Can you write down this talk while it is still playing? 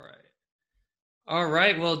All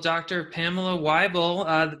right. Well, Dr. Pamela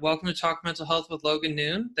Wible, welcome to Talk Mental Health with Logan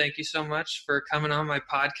Noon. Thank you so much for coming on my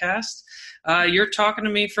podcast. You're talking to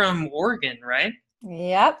me from Oregon, right?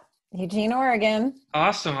 Yep. Eugene, Oregon.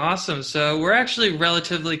 Awesome, awesome. So we're actually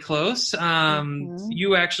relatively close. Hmm.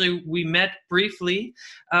 We met briefly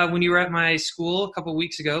when you were at my school a couple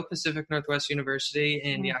weeks ago, Pacific Northwest University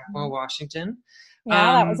in Yakima, Hmm. Washington.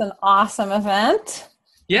 Yeah, that was Um, an awesome event.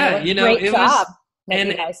 yeah, Great it job was, that you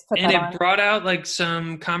and guys put and that it on. brought out like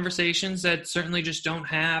some conversations that certainly just don't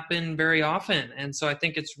happen very often. And so I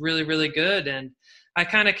think it's really, really good. And I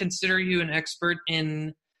kind of consider you an expert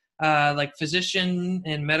in like physician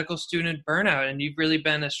and medical student burnout, and you've really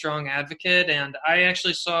been a strong advocate. And I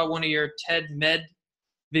actually saw one of your TED Med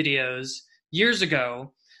videos years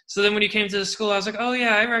ago. So then when you came to the school, I was like, oh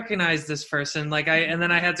yeah, I recognize this person. And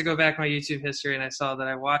then I had to go back my YouTube history and I saw that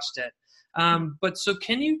I watched it. But so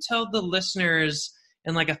can you tell the listeners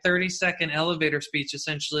in like a 30-second elevator speech,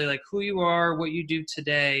 essentially like who you are, what you do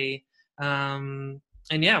today, and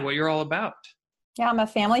yeah, what you're all about? Yeah, I'm a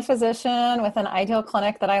family physician with an ideal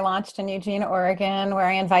clinic that I launched in Eugene, Oregon, where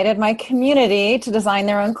I invited my community to design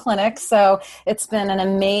their own clinics. So it's been an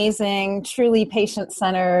amazing, truly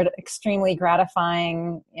patient-centered, extremely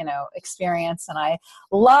gratifying, experience. And I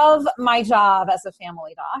love my job as a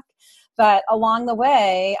family doc. But along the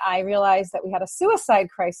way, I realized that we had a suicide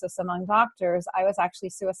crisis among doctors. I was actually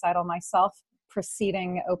suicidal myself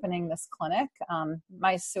preceding opening this clinic.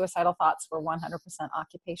 My suicidal thoughts were 100%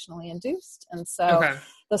 occupationally induced. And so Okay.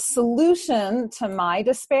 the solution to my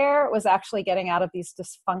despair was actually getting out of these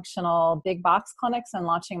dysfunctional big box clinics and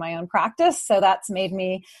launching my own practice. So that's made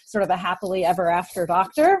me sort of a happily ever after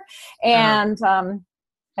doctor. Uh, And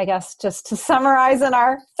I guess just to summarize in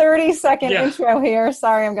our 30-second yeah. intro here,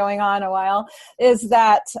 sorry I'm going on a while, is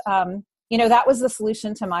that that was the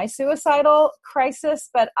solution to my suicidal crisis,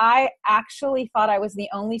 but I actually thought I was the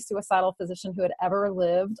only suicidal physician who had ever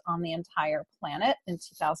lived on the entire planet in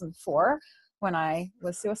 2004 when I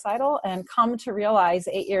was suicidal, and come to realize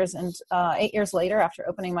 8 years later, after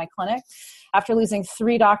opening my clinic, after losing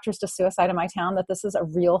 3 doctors to suicide in my town, that this is a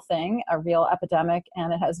real thing, a real epidemic,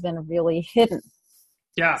 and it has been really hidden.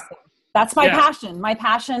 Yeah. So that's my Yeah. passion. My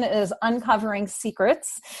passion is uncovering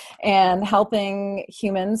secrets and helping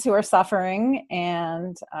humans who are suffering.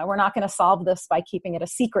 And we're not going to solve this by keeping it a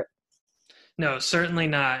secret. No, certainly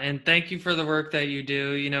not. And thank you for the work that you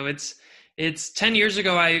do. It's 10 years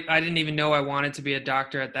ago I didn't even know I wanted to be a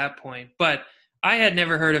doctor at that point, but I had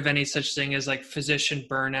never heard of any such thing as like physician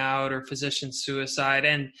burnout or physician suicide.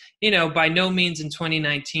 And by no means in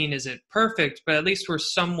 2019 is it perfect, but at least we're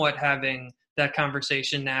somewhat having that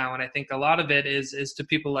conversation now. And I think a lot of it is to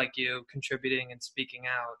people like you contributing and speaking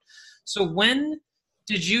out. So when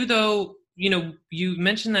did you though, you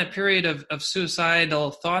mentioned that period of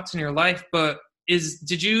suicidal thoughts in your life, but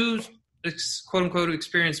did you quote unquote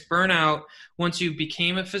experience burnout once you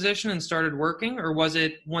became a physician and started working, or was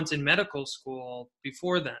it once in medical school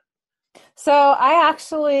before then? So I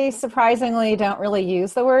actually surprisingly don't really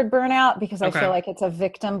use the word burnout because I feel Okay. like it's a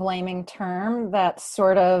victim blaming term that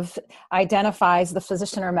sort of identifies the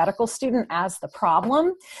physician or medical student as the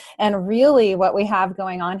problem. And really what we have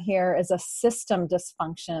going on here is a system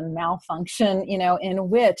dysfunction, malfunction, in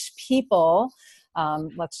which people,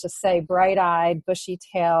 let's just say bright-eyed,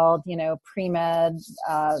 bushy-tailed, pre-med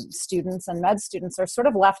students and med students are sort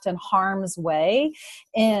of left in harm's way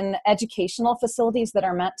in educational facilities that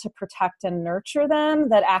are meant to protect and nurture them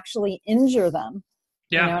that actually injure them.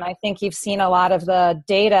 Yeah. And I think you've seen a lot of the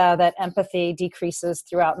data that empathy decreases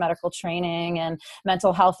throughout medical training and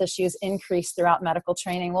mental health issues increase throughout medical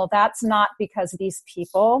training. Well, that's not because these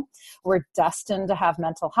people were destined to have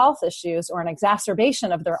mental health issues or an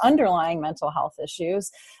exacerbation of their underlying mental health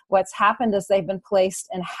issues. What's happened is they've been placed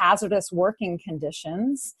in hazardous working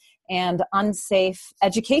conditions and unsafe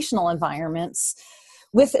educational environments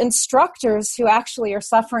with instructors who actually are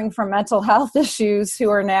suffering from mental health issues, who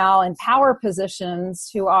are now in power positions,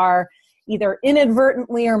 who are either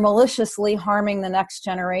inadvertently or maliciously harming the next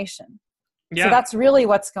generation. So Yeah. that's really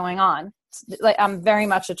what's going on. Like, I'm very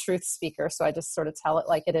much a truth speaker, so I just sort of tell it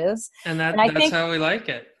like it is. And And I that's think, how we like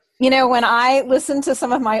it. when I listened to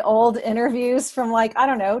some of my old interviews from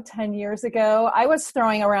 10 years ago, I was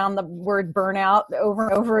throwing around the word burnout over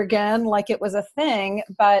and over again like it was a thing.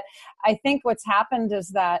 But I think what's happened is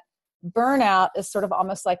that burnout is sort of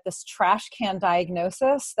almost like this trash can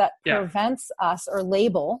diagnosis that Yeah. prevents us, or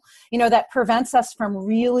label, that prevents us from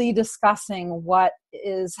really discussing what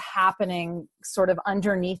is happening sort of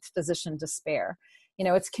underneath physician despair.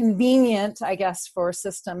 it's convenient, I guess, for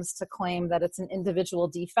systems to claim that it's an individual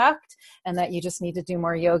defect and that you just need to do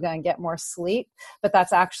more yoga and get more sleep. But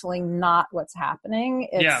that's actually not what's happening.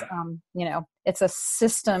 It's, it's a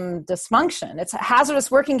system dysfunction. It's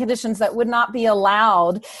hazardous working conditions that would not be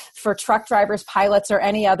allowed for truck drivers, pilots, or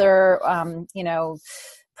any other,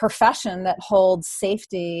 profession that holds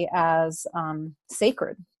safety as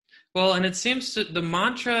sacred. Well, and it seems the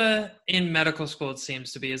mantra in medical school, it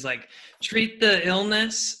seems to be, is like, treat the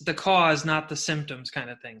illness, the cause, not the symptoms kind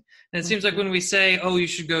of thing. And it seems like when we say, oh, you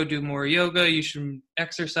should go do more yoga, you should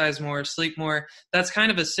exercise more, sleep more, that's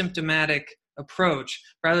kind of a symptomatic approach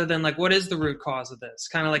rather than like, what is the root cause of this?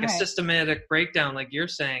 Kind of like a systematic breakdown, like you're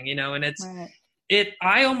saying, and it's,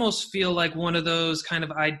 I almost feel like one of those kind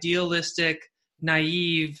of idealistic,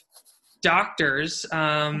 naive doctors,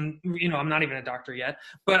 I'm not even a doctor yet,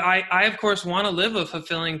 but I of course want to live a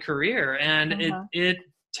fulfilling career, and it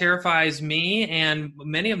terrifies me and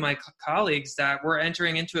many of my colleagues that we're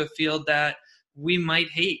entering into a field that we might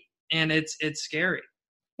hate, and it's scary.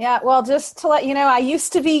 Yeah, well, just to let you know, I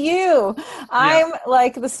used to be you. I'm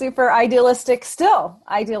like the super idealistic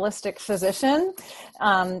physician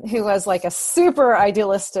who was like a super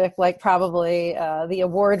idealistic, like probably the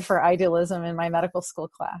award for idealism in my medical school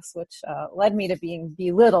class, which led me to being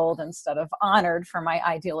belittled instead of honored for my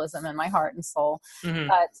idealism in my heart and soul.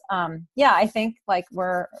 But I think like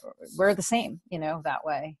we're the same, that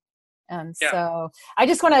way. And so I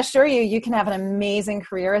just want to assure you, you can have an amazing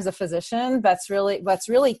career as a physician. What's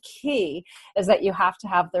really key is that you have to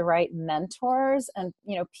have the right mentors and,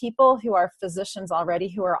 people who are physicians already,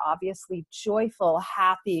 who are obviously joyful,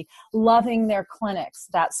 happy, loving their clinics,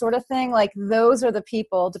 that sort of thing. Like those are the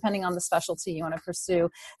people, depending on the specialty you want to pursue,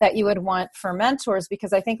 that you would want for mentors.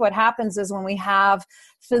 Because I think what happens is when we have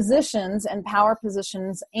physicians in power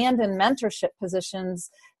positions and in mentorship positions,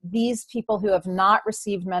 these people who have not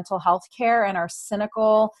received mental health care and are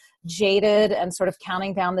cynical, jaded, and sort of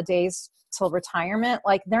counting down the days till retirement,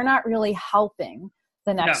 like they're not really helping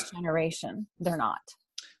the next generation. They're not.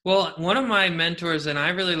 Well, one of my mentors and I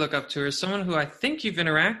really look up to is someone who I think you've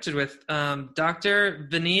interacted with, Dr.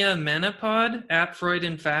 Vinaya Manipod at Freud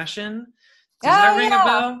in Fashion. Does that ring a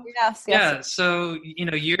bell? Yes. Yeah. So,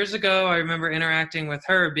 years ago, I remember interacting with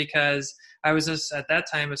her because I was at that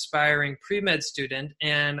time aspiring pre-med student,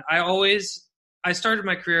 and I started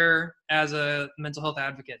my career as a mental health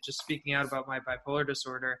advocate, just speaking out about my bipolar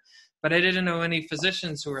disorder, but I didn't know any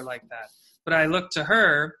physicians who were like that. But I looked to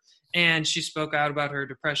her, and she spoke out about her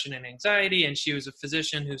depression and anxiety, and she was a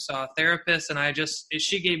physician who saw a therapist, and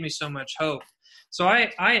she gave me so much hope. So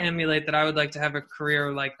I emulate that. I would like to have a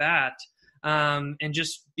career like that, and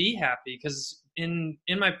just be happy, because in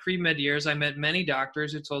my pre-med years, I met many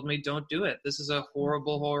doctors who told me, don't do it. This is a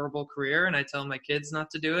horrible, horrible career. And I tell my kids not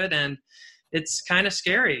to do it. And it's kind of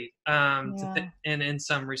scary in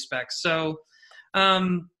some respects. So,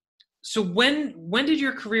 so when did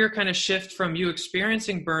your career kind of shift from you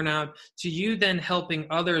experiencing burnout to you then helping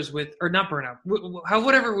others with, or not burnout,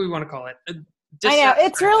 whatever we want to call it? I know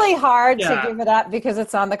it's really hard to give it up because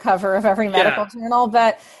it's on the cover of every medical journal,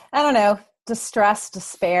 but I don't know. Distress,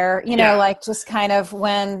 despair, like just kind of,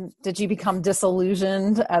 when did you become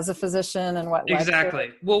disillusioned as a physician and what led to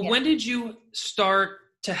it? Well, when did you start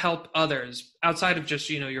to help others outside of just,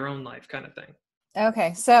 your own life kind of thing?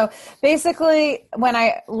 Okay. So basically when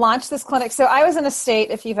I launched this clinic, so I was in a state,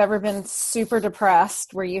 if you've ever been super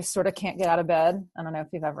depressed where you sort of can't get out of bed. I don't know if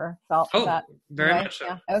you've ever felt that. Very much so.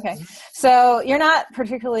 Yeah. Okay. So you're not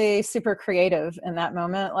particularly super creative in that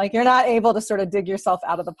moment. Like you're not able to sort of dig yourself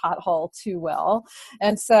out of the pothole too well.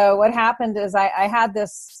 And so what happened is I had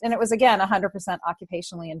this, and it was again, 100%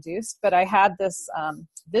 occupationally induced, but I had this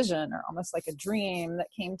vision, or almost like a dream that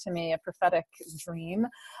came to me, a prophetic dream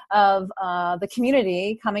of the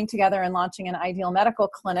community coming together and launching an ideal medical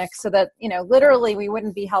clinic so that, literally we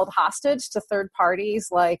wouldn't be held hostage to third parties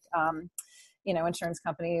like, insurance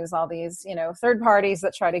companies, all these, third parties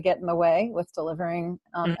that try to get in the way with delivering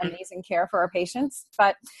amazing care for our patients.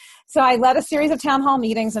 But so I led a series of town hall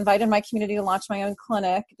meetings, invited my community to launch my own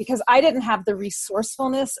clinic because I didn't have the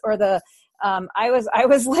resourcefulness or the I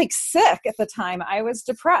was like sick at the time. I was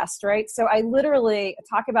depressed, right? So I literally,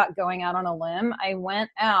 talk about going out on a limb. I went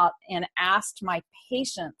out and asked my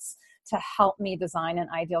patients to help me design an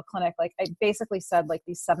ideal clinic. Like I basically said, like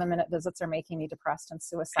these 7-minute visits are making me depressed and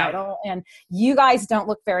suicidal. And you guys don't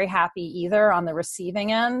look very happy either on the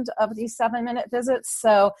receiving end of these 7-minute visits.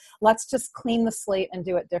 So let's just clean the slate and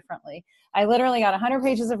do it differently. I literally got 100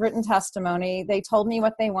 pages of written testimony. They told me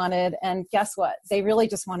what they wanted. And guess what? They really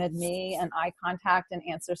just wanted me and eye contact and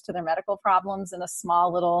answers to their medical problems in a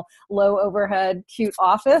small little low overhead, cute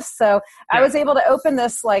office. So I was able to open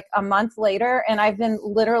this like a month later, and I've been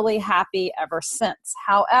literally happy ever since.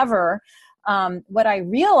 However, what I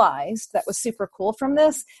realized that was super cool from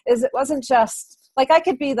this is it wasn't just like I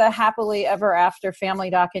could be the happily ever after family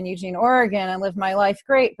doc in Eugene, Oregon and live my life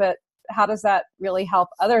great, but how does that really help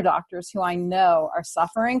other doctors who I know are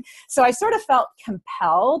suffering? So I sort of felt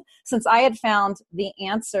compelled, since I had found the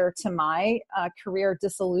answer to my career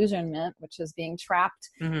disillusionment, which is being trapped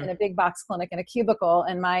in a big box clinic in a cubicle.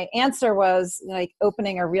 And my answer was like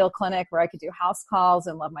opening a real clinic where I could do house calls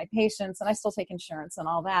and love my patients. And I still take insurance and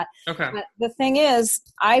all that. Okay. But the thing is,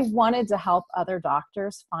 I wanted to help other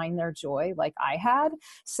doctors find their joy like I had.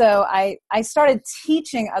 So I started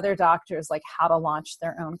teaching other doctors like how to launch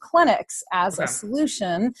their own clinic as a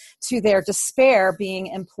solution to their despair being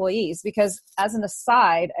employees. Because as an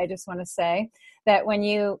aside, I just want to say that when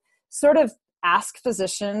you sort of ask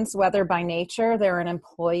physicians whether by nature they're an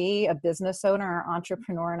employee, a business owner, or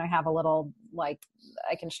entrepreneur, and I have a little, like,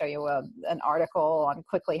 I can show you an article on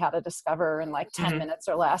quickly how to discover in like 10 minutes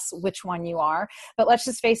or less which one you are. But let's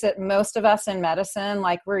just face it, most of us in medicine,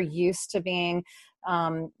 like we're used to being,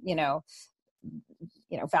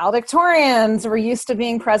 valedictorians. We're used to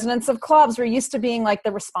being presidents of clubs. We're used to being like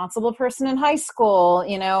the responsible person in high school,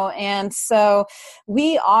 and so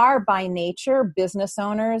we are by nature business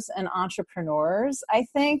owners and entrepreneurs, I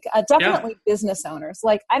think. Definitely business owners.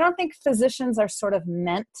 Like, I don't think physicians are sort of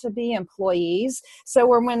meant to be employees. So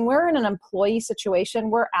when we're in an employee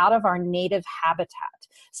situation, we're out of our native habitat.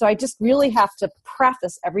 So I just really have to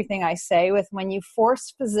preface everything I say with, when you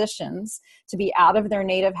force physicians to be out of their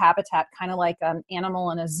native habitat, kind of like an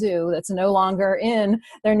animal in a zoo that's no longer in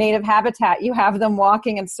their native habitat, you have them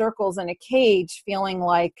walking in circles in a cage feeling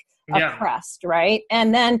like oppressed, right?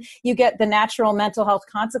 And then you get the natural mental health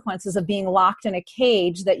consequences of being locked in a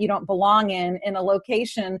cage that you don't belong in a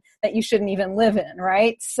location that you shouldn't even live in,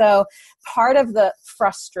 right? So part of the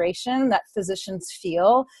frustration that physicians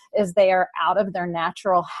feel is they are out of their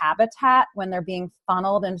natural habitat when they're being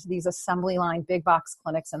funneled into these assembly line big box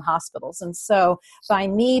clinics and hospitals. And so by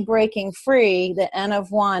me breaking free the N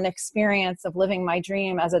of one experience of living my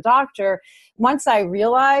dream as a doctor, once I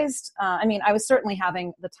realized, I was certainly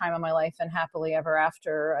having the time of my life and happily ever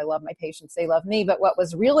after. I love my patients, they love me. But what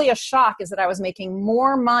was really a shock is that I was making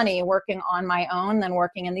more money working on my own than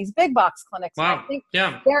working in these big box clinics. Wow. And I think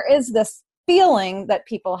there is this feeling that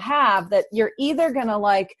people have that you're either going to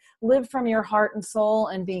like live from your heart and soul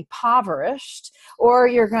and be impoverished, or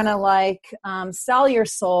you're going to like sell your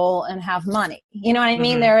soul and have money. You know what I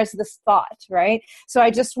mean? There is this thought, right? So I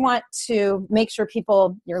just want to make sure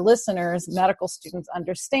people, your listeners, medical students,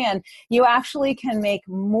 understand you actually can make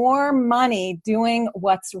more money doing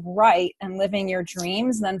what's right and living your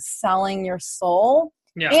dreams than selling your soul,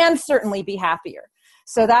 and certainly be happier.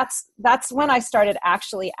 So that's when I started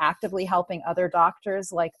actually actively helping other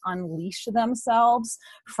doctors like unleash themselves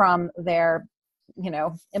from their,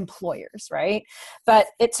 employers, right? But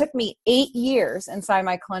it took me 8 years inside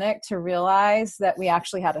my clinic to realize that we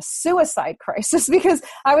actually had a suicide crisis, because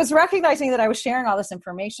I was recognizing that I was sharing all this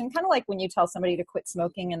information, kind of like when you tell somebody to quit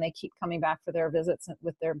smoking and they keep coming back for their visits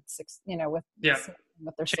with their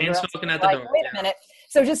with their chain smoking at the like, door. Wait a minute.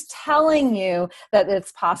 So just telling you that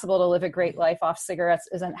it's possible to live a great life off cigarettes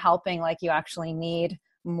isn't helping. Like, you actually need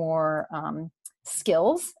more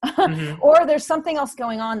skills or there's something else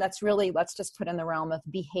going on that's really, let's just put in the realm of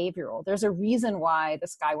behavioral. There's a reason why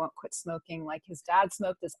this guy won't quit smoking. Like, his dad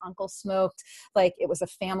smoked, his uncle smoked, like it was a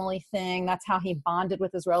family thing. That's how he bonded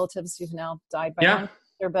with his relatives who've now died by lung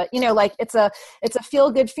cancer. But like it's a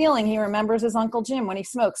feel good feeling. He remembers his Uncle Jim when he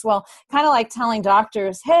smokes. Well, kind of like telling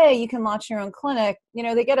doctors, hey, you can launch your own clinic.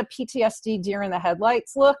 They get a PTSD deer in the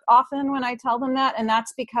headlights look often when I tell them that. And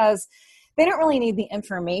that's because they don't really need the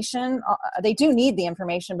information. They do need the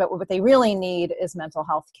information, but what they really need is mental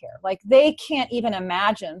health care. Like, they can't even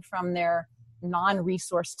imagine from their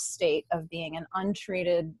non-resourced state of being an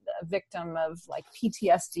untreated victim of like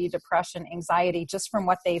PTSD, depression, anxiety, just from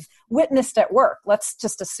what they've witnessed at work. Let's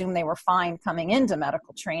just assume they were fine coming into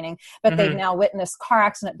medical training, but they've now witnessed car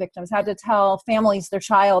accident victims, had to tell families their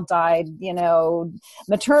child died,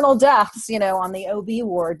 maternal deaths, on the OB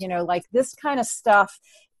ward, like this kind of stuff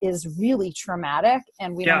is really traumatic,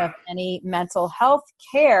 and we don't have any mental health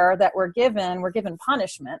care that we're given. We're given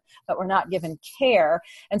punishment, but we're not given care.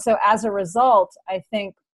 And so as a result, I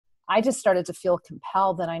think I just started to feel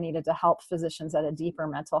compelled that I needed to help physicians at a deeper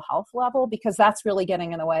mental health level, because that's really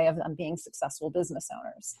getting in the way of them being successful business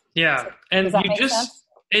owners. Yeah. So, and does that make sense?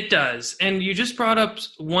 It does. And you just brought up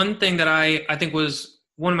one thing that I think was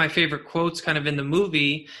one of my favorite quotes kind of in the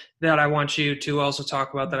movie that I want you to also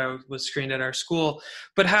talk about, that I was screened at our school,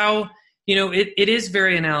 but how, it is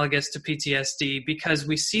very analogous to PTSD, because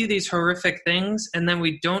we see these horrific things and then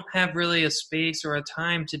we don't have really a space or a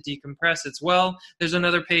time to decompress. It's, well, there's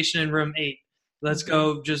another patient in room 8. Let's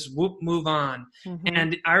go, just move on. Mm-hmm.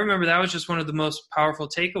 And I remember that was just one of the most powerful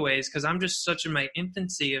takeaways, because I'm just such in my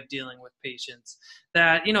infancy of dealing with patients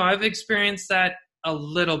that, I've experienced that a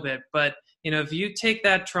little bit. But, if you take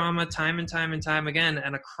that trauma time and time and time again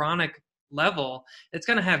at a chronic level, it's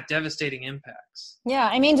going to have devastating impacts. Yeah.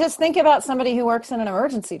 I mean, just think about somebody who works in an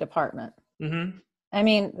emergency department. Mm-hmm. I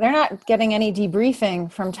mean, they're not getting any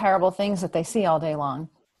debriefing from terrible things that they see all day long.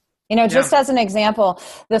 Just as an example,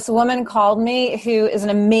 this woman called me who is an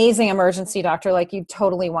amazing emergency doctor. Like, you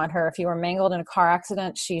totally want her. If you were mangled in a car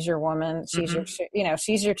accident, she's your woman. She's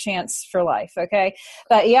she's your chance for life. Okay.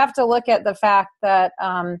 But you have to look at the fact that,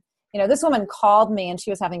 this woman called me and she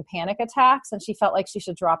was having panic attacks and she felt like she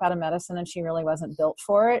should drop out of medicine and she really wasn't built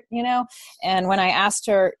for it, And when I asked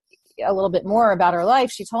her a little bit more about her life,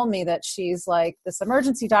 she told me that she's like this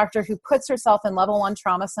emergency doctor who puts herself in level 1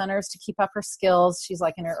 trauma centers to keep up her skills. She's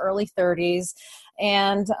like in her early 30s.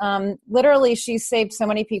 And literally she's saved so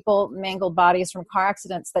many people, mangled bodies from car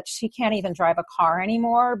accidents, that she can't even drive a car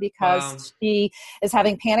anymore because she is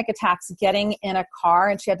having panic attacks getting in a car.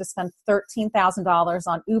 And she had to spend $13,000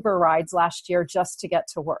 on Uber rides last year just to get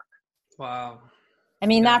to work. Wow. I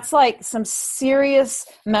mean, that's like some serious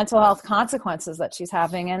mental health consequences that she's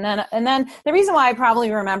having. And then the reason why I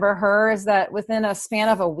probably remember her is that within a span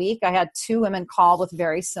of a week, I had 2 women call with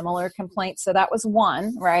very similar complaints. So that was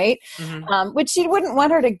one, right? Mm-hmm. Which she wouldn't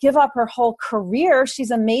want her to give up her whole career. She's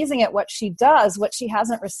amazing at what she does. What she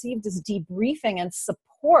hasn't received is debriefing and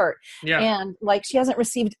support. Yeah. And like, she hasn't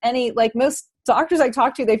received any, like most doctors I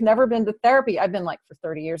talk to, they've never been to therapy. I've been like for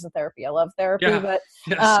 30 years in therapy. I love therapy,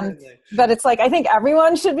 but it's like, I think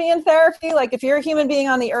everyone should be in therapy. Like, if you're a human being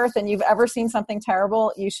on the earth and you've ever seen something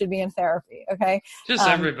terrible, you should be in therapy. Okay. Just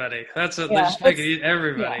everybody. Just make it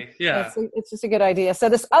everybody. Yeah. It's just a good idea. So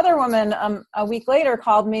this other woman, a week later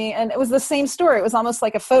called me and it was the same story. It was almost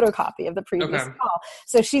like a photocopy of the previous call.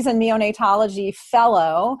 So she's a neonatology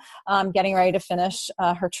fellow, getting ready to finish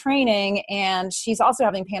her training. And she's also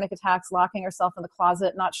having panic attacks, locking herself in the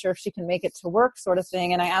closet, not sure if she can make it to work, sort of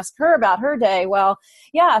thing. And I asked her about her day. Well,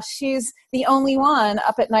 yeah, she's the only one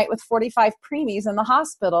up at night with 45 preemies in the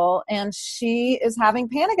hospital. And she is having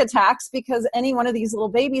panic attacks because any one of these little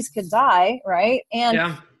babies could die. Right.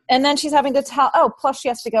 And then she's having to plus she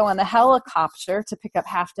has to go on the helicopter to pick up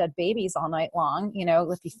half dead babies all night long.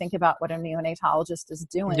 If you think about what a neonatologist is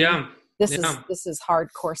doing. Yeah. This is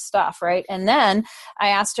hardcore stuff, right? And then I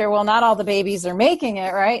asked her, well, not all the babies are making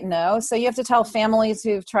it, right? No. So you have to tell families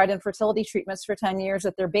who've tried infertility treatments for 10 years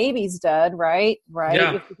that their baby's dead, right? Right.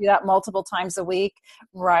 Yeah. You have to do that multiple times a week,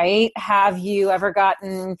 right? Have you ever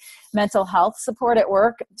gotten mental health support at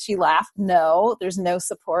work? She laughed. No, there's no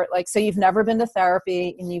support. Like, so you've never been to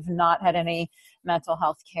therapy and you've not had any mental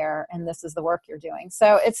health care, and this is the work you're doing.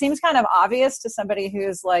 So it seems kind of obvious to somebody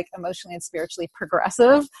who's like emotionally and spiritually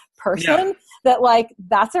progressive person that like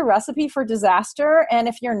that's a recipe for disaster. And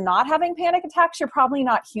if you're not having panic attacks, you're probably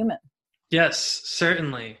not human. Yes,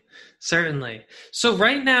 certainly. So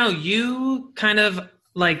right now you kind of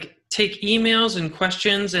like take emails and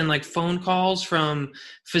questions and like phone calls from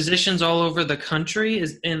physicians all over the country,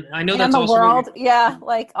 and I know that's the also world,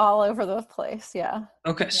 like all over the place,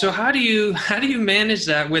 Okay, so how do you manage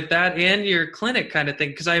that with that and your clinic kind of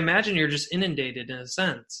thing? Because I imagine you're just inundated in a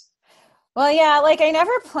sense. Well, like I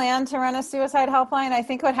never planned to run a suicide helpline. I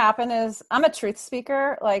think what happened is I'm a truth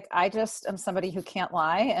speaker. Like I just am somebody who can't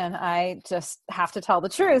lie, and I just have to tell the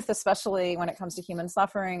truth, especially when it comes to human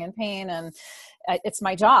suffering and pain. And it's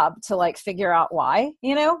my job to like figure out why,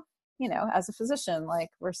 as a physician, like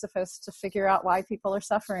we're supposed to figure out why people are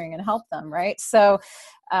suffering and help them. Right. So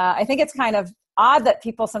I think it's kind of odd that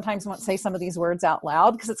people sometimes won't say some of these words out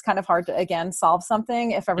loud, because it's kind of hard to, again, solve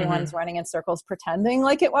something if everyone's running in circles pretending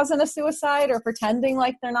like it wasn't a suicide, or pretending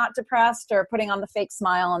like they're not depressed, or putting on the fake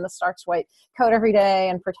smile and the starched white coat every day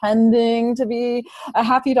and pretending to be a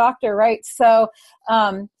happy doctor. Right. So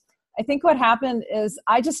I think what happened is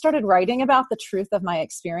I just started writing about the truth of my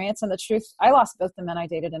experience. And the truth, I lost both the men I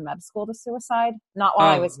dated in med school to suicide, not while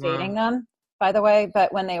I was dating them, by the way,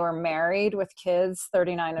 but when they were married with kids,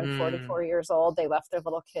 39 and 44 years old, they left their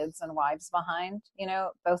little kids and wives behind,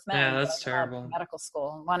 both men. Yeah, that's terrible. Medical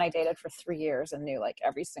school. One I dated for 3 years and knew like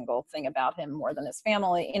every single thing about him more than his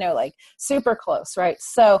family, like super close. Right.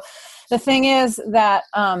 So the thing is that,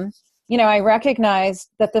 I recognized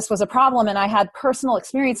that this was a problem, and I had personal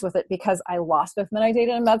experience with it because I lost both men I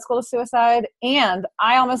dated in med school to suicide, and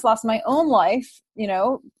I almost lost my own life,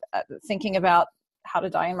 thinking about how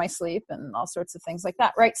to die in my sleep and all sorts of things like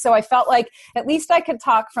that. Right. So I felt like at least I could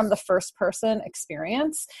talk from the first person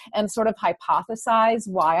experience and sort of hypothesize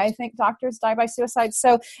why I think doctors die by suicide.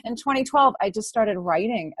 So in 2012, I just started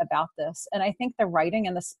writing about this. And I think the writing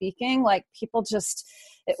and the speaking, like people just,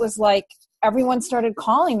 it was like everyone started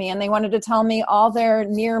calling me and they wanted to tell me all their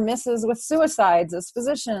near misses with suicides as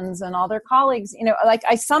physicians and all their colleagues, like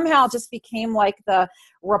I somehow just became like the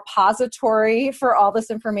repository for all this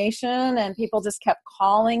information, and people just kept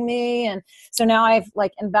calling me. And so now I've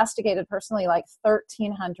like investigated personally like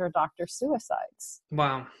 1,300 doctor suicides.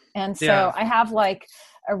 Wow. And so I have like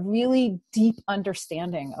a really deep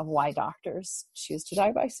understanding of why doctors choose to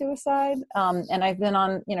die by suicide. And I've been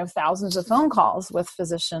on, thousands of phone calls with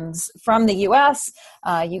physicians from the US,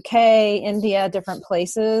 UK, India, different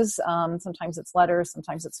places. Sometimes it's letters,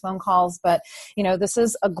 sometimes it's phone calls, but this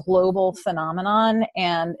is a global phenomenon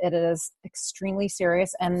and it is extremely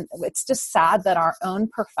serious. And it's just sad that our own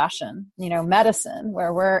profession, medicine,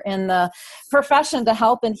 where we're in the profession to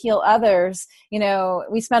help and heal others,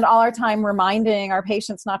 we spend all our time reminding our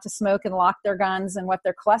patients not to smoke and lock their guns and what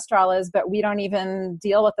their cholesterol is, but we don't even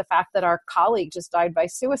deal with the fact that our colleague just died by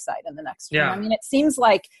suicide in the next room. I mean, it seems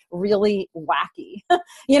like really wacky.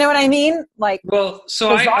 You know what I mean? Like, well, so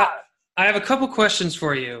I have a couple questions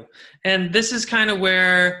for you, and this is kind of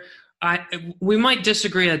where we might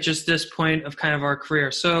disagree at just this point of kind of our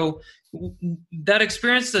career. So that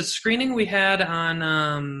experience, the screening we had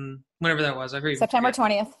on whenever that was, I forget. September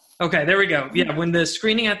 20th. Okay, there we go. Yeah, when the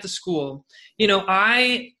screening at the school,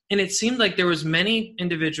 and it seemed like there was many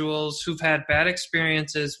individuals who've had bad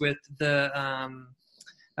experiences with the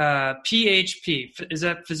PHP. Is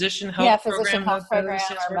that Physician Health Program? Yeah, Physician Health Program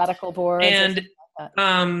or medical board. And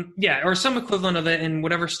or some equivalent of it in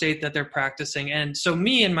whatever state that they're practicing. And so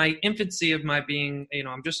me, in my infancy of my being,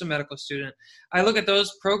 I'm just a medical student, I look at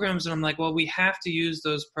those programs and I'm like, well, we have to use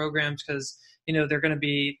those programs because they're going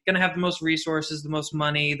to have the most resources, the most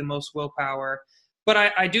money, the most willpower. But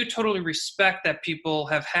I do totally respect that people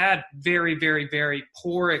have had very, very, very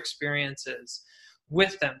poor experiences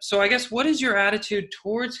with them. So I guess, what is your attitude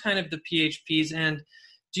towards kind of the PHPs, and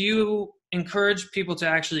do you encourage people to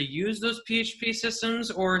actually use those PHP systems,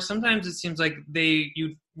 or sometimes it seems like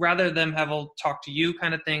you'd rather them have a talk to you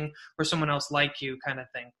kind of thing, or someone else like you kind of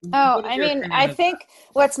thing? Oh, I mean, I think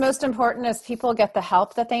what's most important is people get the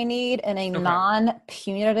help that they need in a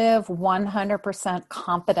non-punitive, 100%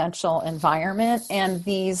 confidential environment. And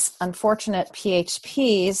these unfortunate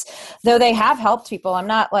PHPs, though they have helped people, I'm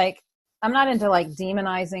not into like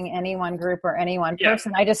demonizing any one group or any one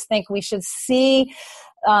person. I just think we should see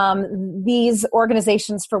these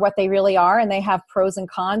organizations for what they really are, and they have pros and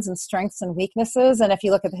cons and strengths and weaknesses. And if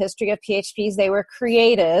you look at the history of PHPs, they were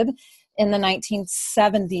created in the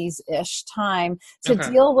 1970s-ish time to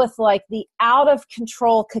deal with like the out of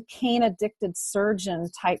control cocaine addicted surgeon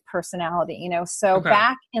type personality,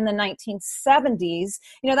 back in the 1970s,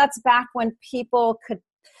 that's back when people could,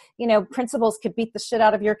 principals could beat the shit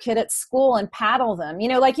out of your kid at school and paddle them.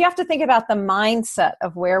 You have to think about the mindset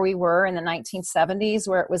of where we were in the 1970s,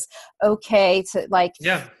 where it was okay to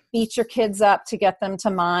beat your kids up to get them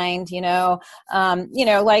to mind,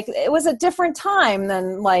 like it was a different time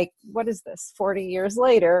than like, what is this, 40 years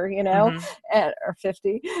later, or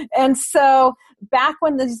 50. And so back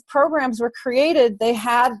when these programs were created, they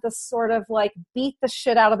had this sort of like beat the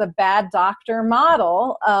shit out of the bad doctor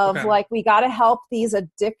model of like, we got to help these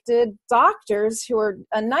addicted doctors who are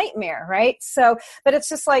a nightmare. Right. So, but it's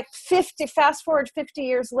just like fast forward 50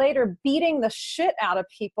 years later, beating the shit out of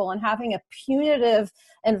people and having a punitive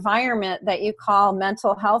environment that you call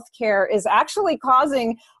mental health care is actually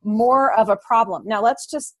causing more of a problem. Now,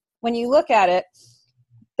 when you look at it,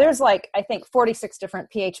 there's like, I think 46 different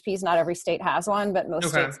PHPs. Not every state has one, but most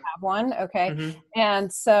states have one. Okay.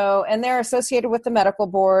 Mm-hmm. And they're associated with the medical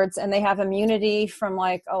boards, and they have immunity from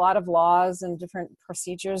like a lot of laws and different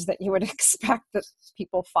procedures that you would expect that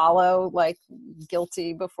people follow, like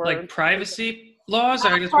guilty before. Like privacy laws?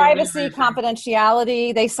 Privacy,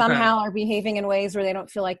 confidentiality. They somehow are behaving in ways where they don't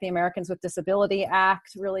feel like the Americans with Disability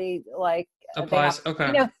Act really like applies.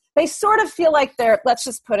 they sort of feel like they're, let's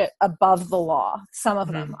just put it, above the law. Some of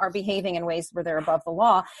them Mm-hmm. are behaving in ways where they're above the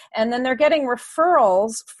law. And then they're getting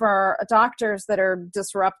referrals for doctors that are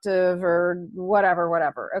disruptive or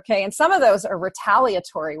whatever. Okay. And some of those are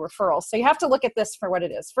retaliatory referrals. So you have to look at this for what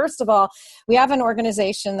it is. First of all, we have an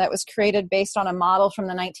organization that was created based on a model from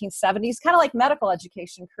the 1970s, kind of like medical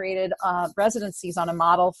education created residencies on a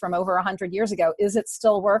model from over 100 years ago. Is it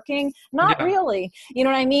still working? Not Yeah. really. You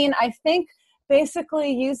know what I mean? I think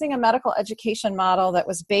basically using a medical education model that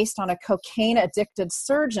was based on a cocaine addicted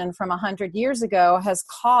surgeon from 100 years ago has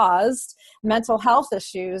caused mental health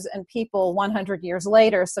issues in people 100 years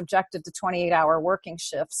later subjected to 28-hour working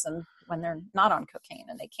shifts and when they're not on cocaine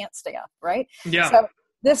and they can't stay up, right? Yeah. So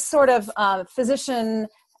this sort of physician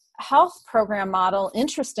health program model,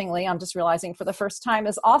 interestingly, I'm just realizing for the first time,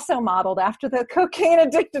 is also modeled after the cocaine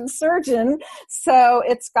addicted surgeon. So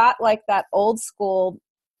it's got like that old school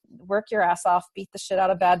work your ass off, beat the shit out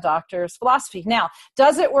of bad doctors philosophy. Now,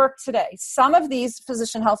 does it work today? Some of these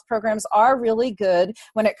physician health programs are really good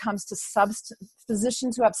when it comes to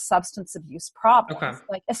physicians who have substance abuse problems, Okay.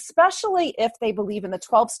 like especially if they believe in the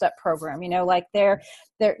 12-step program, like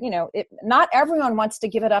not everyone wants to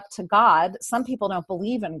give it up to God. Some people don't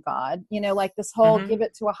believe in God, like this whole Mm-hmm. give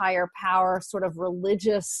it to a higher power sort of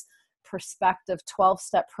religious perspective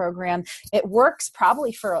 12-step program. It works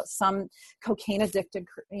probably for some cocaine addicted,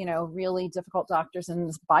 really difficult doctors in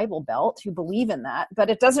this Bible Belt who believe in that, but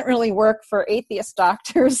it doesn't really work for atheist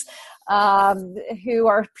doctors who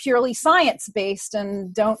are purely science-based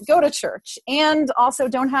and don't go to church and also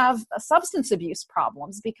don't have substance abuse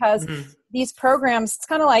problems because Mm-hmm. these programs, it's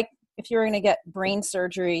kind of like if you're going to get brain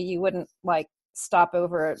surgery, you wouldn't stop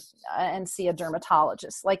over and see a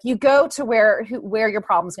dermatologist. Like you go to where your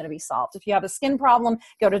problem is going to be solved. If you have a skin problem,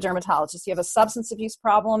 go to dermatologist. You have a substance abuse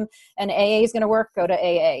problem and AA is going to work, go to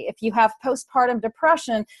AA. If you have postpartum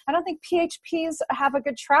depression, I don't think PHPs have a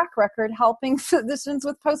good track record helping physicians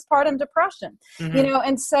with postpartum depression. Mm-hmm.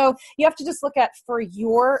 And so you have to just look at, for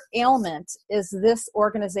your ailment, is this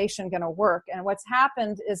organization going to work? And what's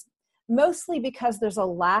happened is, mostly because there's a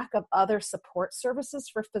lack of other support services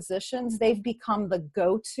for physicians, they've become the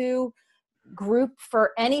go-to group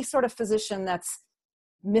for any sort of physician that's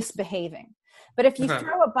misbehaving. But if you Okay.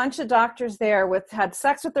 throw a bunch of doctors there had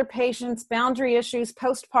sex with their patients, boundary issues,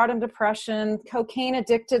 postpartum depression, cocaine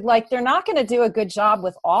addicted, they're not going to do a good job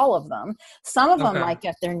with all of them. Some of them Okay. might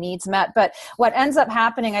get their needs met, but what ends up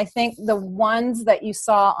happening, I think the ones that you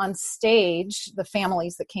saw on stage, the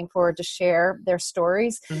families that came forward to share their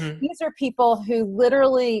stories, Mm-hmm. these are people who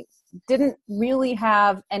literally didn't really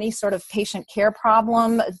have any sort of patient care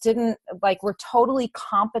problem, were totally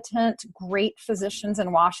competent, great physicians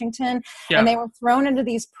in Washington. Yeah. And they were thrown into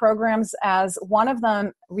these programs as, one of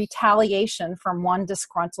them, retaliation from one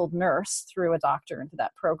disgruntled nurse threw a doctor into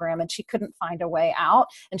that program and she couldn't find a way out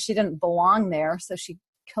and she didn't belong there. So she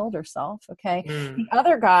killed herself. Okay. Mm. The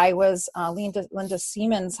other guy was Linda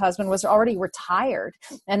Siemens' husband, was already retired.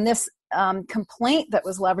 And this complaint that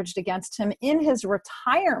was leveraged against him in his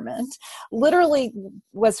retirement literally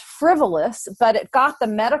was frivolous, but it got the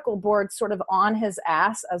medical board sort of on his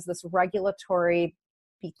ass as this regulatory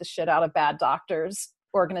beat the shit out of bad doctors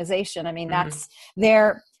organization. I mean, that's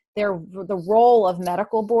the role of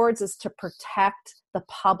medical boards is to protect the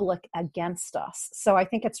public against us. So I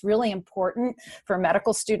think it's really important for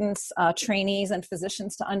medical students, trainees, and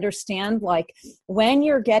physicians to understand, when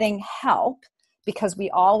you're getting help, because we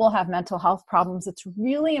all will have mental health problems, it's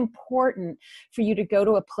really important for you to go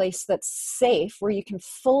to a place that's safe, where you can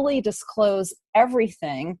fully disclose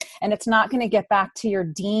everything, and it's not going to get back to your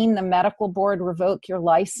dean, the medical board, revoke your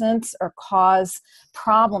license, or cause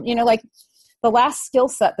problem. The last skill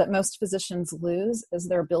set that most physicians lose is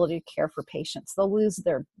their ability to care for patients. They'll lose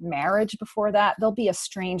their marriage before that. They'll be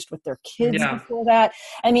estranged with their kids before that.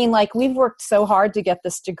 I mean, we've worked so hard to get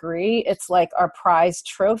this degree. It's like our prized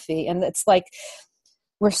trophy. And it's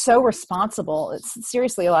we're so responsible. It's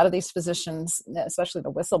seriously, a lot of these physicians, especially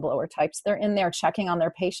the whistleblower types, they're in there checking on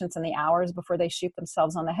their patients in the hours before they shoot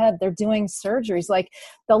themselves on the head. They're doing surgeries.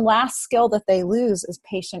 The last skill that they lose is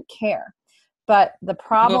patient care. But the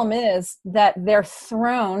problem is that they're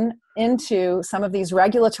thrown into some of these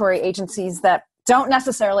regulatory agencies that don't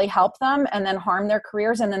necessarily help them and then harm their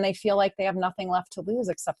careers. And then they feel like they have nothing left to lose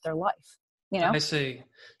except their life. I see.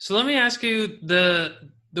 So let me ask you,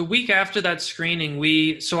 the week after that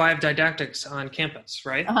screening, so I have didactics on campus,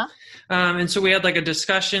 right? Uh-huh. And so we had a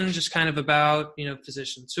discussion just kind of about,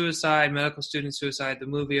 physician suicide, medical student suicide, the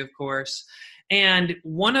movie, of course. And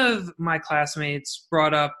one of my classmates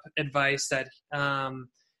brought up advice that,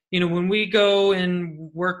 when we go and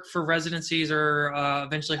work for residencies or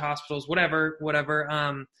eventually hospitals, whatever,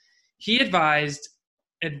 he advised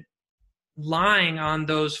lying on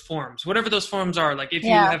those forms, whatever those forms are. Like if you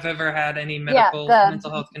have ever had any mental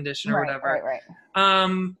health condition or whatever,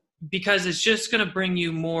 because it's just going to bring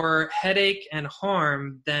you more headache and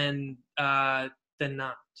harm than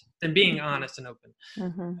being honest and open.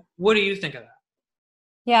 Mm-hmm. What do you think of that?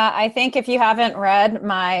 Yeah, I think if you haven't read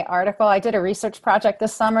my article, I did a research project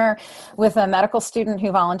this summer with a medical student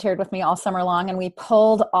who volunteered with me all summer long, and we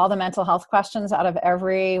pulled all the mental health questions out of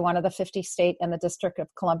every one of the 50 state and the District of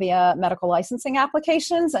Columbia medical licensing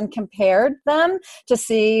applications and compared them to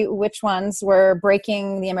see which ones were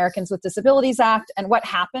breaking the Americans with Disabilities Act and what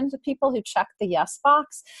happened to people who checked the yes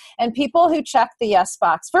box. And people who checked the yes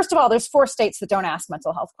box, first of all, there's 4 states that don't ask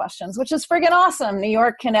mental health questions, which is friggin' awesome. New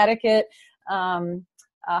York, Connecticut,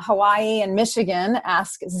 Hawaii and Michigan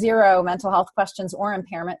ask 0 mental health questions or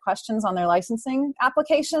impairment questions on their licensing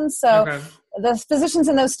applications. So the physicians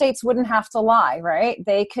in those states wouldn't have to lie, right?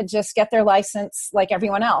 They could just get their license like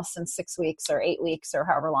everyone else in 6 weeks or 8 weeks or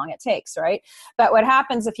however long it takes, right? But what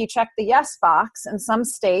happens if you check the yes box in some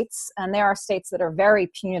states, and there are states that are very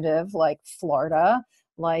punitive, like Florida,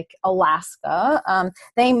 like Alaska,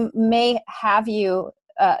 they may have you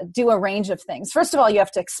do a range of things. First of all, you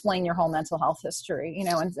have to explain your whole mental health history,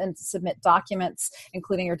 and submit documents,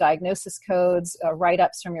 including your diagnosis codes,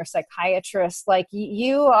 write-ups from your psychiatrist. Like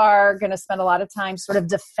you are going to spend a lot of time sort of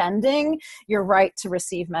defending your right to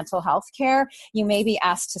receive mental health care. You may be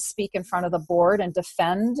asked to speak in front of the board and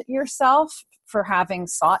defend yourself for having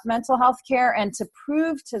sought mental health care and to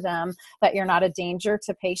prove to them that you're not a danger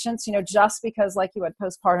to patients, just because like you had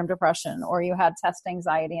postpartum depression or you had test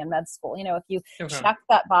anxiety in med school. If you check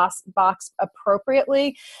that box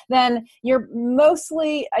appropriately, then you're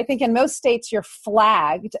mostly, I think in most states, you're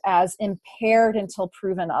flagged as impaired until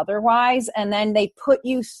proven otherwise. And then they put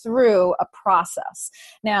you through a process.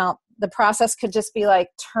 Now, the process could just be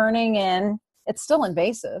like turning in, it's still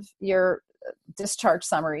invasive, your discharge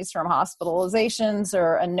summaries from hospitalizations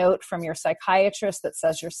or a note from your psychiatrist that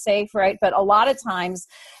says you're safe, right? But a lot of times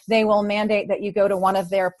they will mandate that you go to one of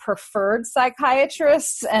their preferred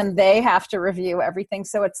psychiatrists and they have to review everything.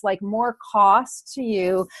 So it's like more cost to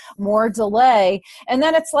you, more delay. And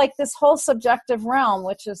then it's like this whole subjective realm,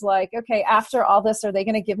 which is like, okay, after all this, are they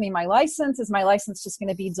going to give me my license? Is my license just going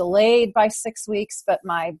to be delayed by 6 weeks, but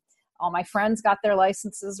all my friends got their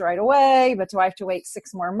licenses right away, but do I have to wait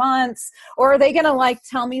 6 more months? Or are they going to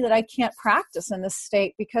tell me that I can't practice in this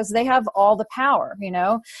state because they have all the power,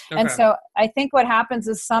 Okay. And so I think what happens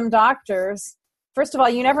is some doctors, first of all,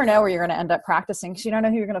 you never know where you're going to end up practicing because you don't know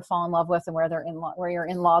who you're going to fall in love with and where your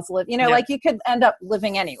in-laws live. Like you could end up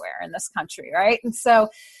living anywhere in this country, right? And so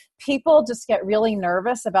people just get really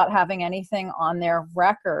nervous about having anything on their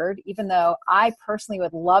record, even though I personally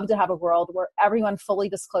would love to have a world where everyone fully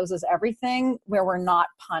discloses everything, where we're not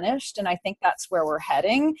punished. And I think that's where we're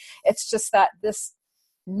heading. It's just that this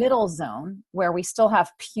middle zone where we still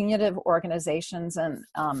have punitive organizations and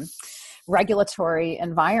regulatory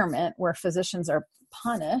environment where physicians are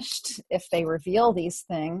punished if they reveal these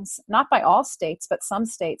things, not by all states, but some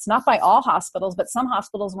states, not by all hospitals, but some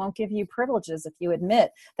hospitals won't give you privileges if you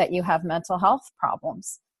admit that you have mental health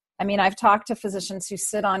problems. I mean, I've talked to physicians who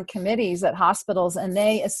sit on committees at hospitals and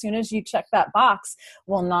they, as soon as you check that box,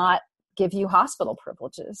 will not give you hospital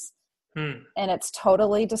privileges. And it's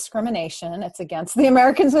totally discrimination. It's against the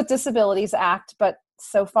Americans with Disabilities Act, but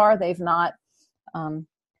so far they've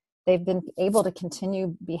been able to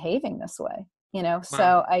continue behaving this way. Wow.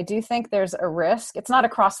 So I do think there's a risk. It's not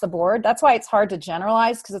across the board. That's why it's hard to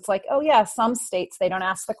generalize because it's like, oh yeah, some states, they don't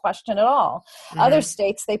ask the question at all. Mm-hmm. Other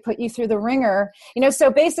states, they put you through the ringer. So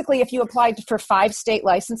basically if you applied for 5 state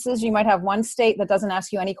licenses, you might have 1 state that doesn't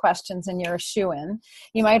ask you any questions and you're a shoo-in.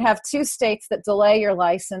 You might have 2 states that delay your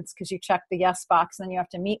license because you check the yes box and then you have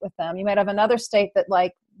to meet with them. You might have another state that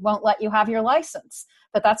won't let you have your license,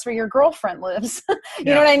 but that's where your girlfriend lives. You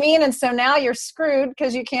know what I mean? And so now you're screwed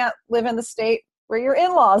because you can't live in the state where your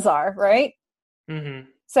in-laws are, right? Mm-hmm.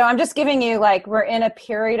 So I'm just giving you we're in a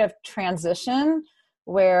period of transition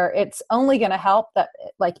where it's only going to help that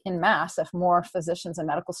en masse if more physicians and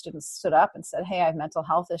medical students stood up and said, hey, I have mental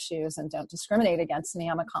health issues and don't discriminate against me.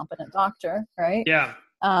 I'm a competent doctor, right? Yeah.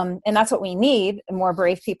 And that's what we need, more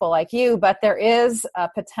brave people like you. But there is a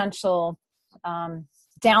potential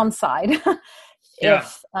downside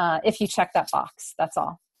if you check that box. That's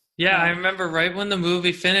all. Yeah, I remember right when the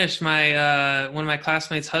movie finished, my one of my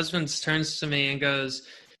classmates' husbands turns to me and goes,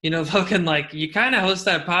 Logan, you kind of host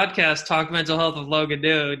that podcast, Talk Mental Health with Logan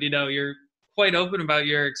Dude. You're quite open about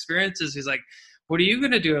your experiences. He's like, what are you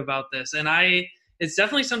going to do about this? And it's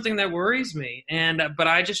definitely something that worries me. But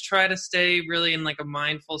I just try to stay really in a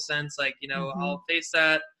mindful sense, mm-hmm. I'll face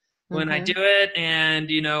that when I do it, and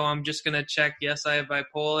I'm just going to check, yes, I have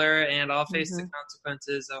bipolar, and I'll face the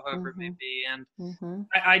consequences, however it may be. And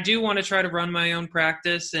I do want to try to run my own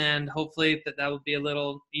practice, and hopefully that will be a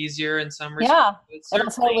little easier in some respects. Yeah,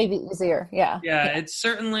 it'll totally be easier. Yeah. Yeah, it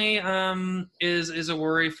certainly is a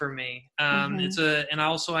worry for me. And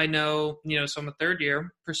also I know, so I'm a third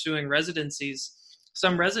year pursuing residencies.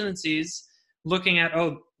 Some residencies looking at,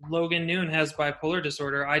 Logan Noon has bipolar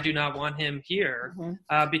disorder. I do not want him here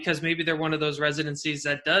because maybe they're one of those residencies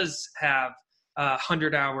that does have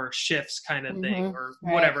 100-hour shifts kind of thing or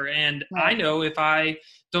whatever. And I know if I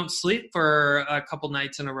don't sleep for a couple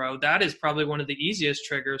nights in a row, that is probably one of the easiest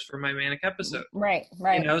triggers for my manic episode. Right.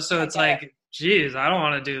 So it's like, geez, I don't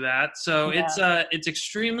want to do that. So it's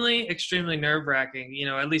extremely, extremely nerve-wracking,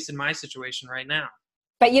 at least in my situation right now.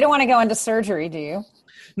 But you don't want to go into surgery, do you?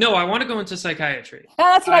 No, I want to go into psychiatry. Oh,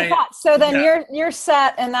 that's what I thought. So then you're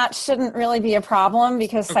set, and that shouldn't really be a problem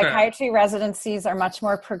because psychiatry residencies are much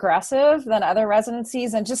more progressive than other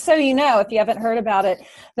residencies. And just so you know, if you haven't heard about it,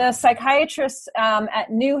 the psychiatrists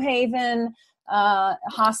at New Haven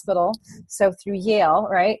Hospital, so through Yale,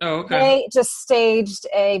 right? They just staged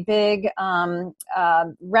a big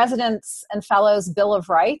residents and fellows Bill of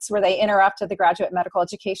Rights where they interrupted the graduate medical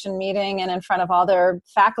education meeting and in front of all their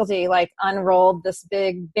faculty, like unrolled this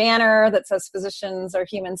big banner that says physicians are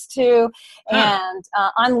humans too, and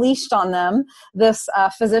unleashed on them this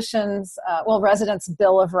residents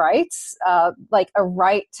Bill of Rights, like a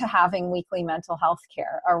right to having weekly mental health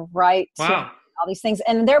care, a right to all these things.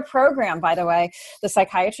 And their program, by the way, the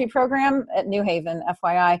psychiatry program at New Haven,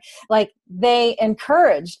 FYI, like they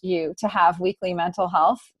encourage you to have weekly mental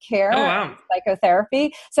health care,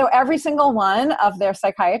 psychotherapy. So every single one of their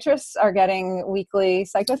psychiatrists are getting weekly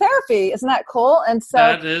psychotherapy. Isn't that cool? And so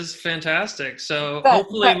that is fantastic. So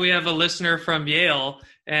hopefully we have a listener from Yale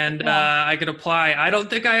and I could apply. I don't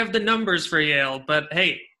think I have the numbers for Yale, but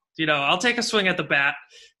hey, I'll take a swing at the bat.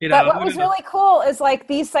 But what was really cool is like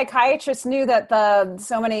these psychiatrists knew that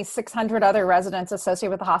so many 600 other residents associated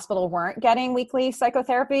with the hospital weren't getting weekly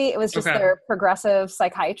psychotherapy. It was just their progressive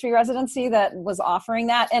psychiatry residency that was offering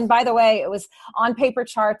that. And by the way, it was on paper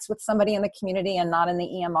charts with somebody in the community and not in the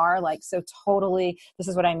EMR. Like, so totally, this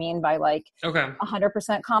is what I mean by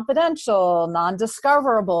 100% confidential,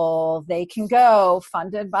 non-discoverable. They can go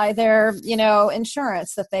funded by their,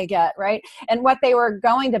 insurance that they get. Right. And what they were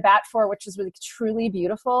going to bat for, which is really truly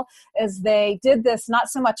beautiful, is they did this not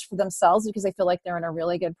so much for themselves because they feel like they're in a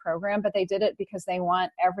really good program, but they did it because they want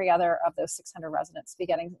every other of those 600 residents to be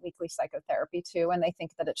getting weekly psychotherapy too, and they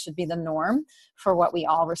think that it should be the norm for what we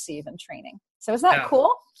all receive in training. So is that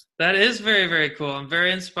cool? That is very, very cool. I'm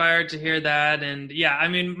very inspired to hear that. And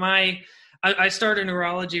I start a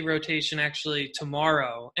neurology rotation actually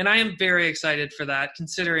tomorrow, and I am very excited for that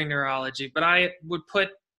considering neurology, but I would put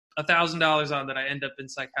 $1,000 on that I end up in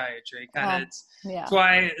psychiatry. It's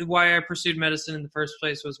why I pursued medicine in the first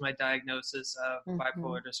place was my diagnosis of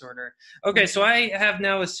bipolar disorder. Okay, so I have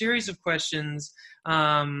now a series of questions.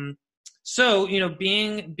 So,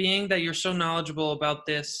 being that you're so knowledgeable about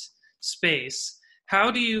this space,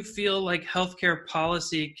 how do you feel like healthcare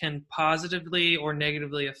policy can positively or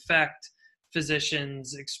negatively affect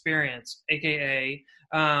physicians' experience, aka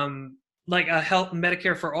like a health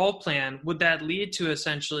Medicare for all plan? Would that lead to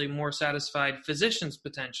essentially more satisfied physicians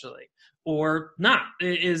potentially, or not?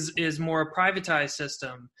 Is more a privatized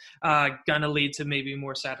system going to lead to maybe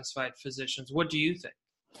more satisfied physicians? What do you think?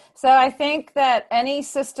 So I think that any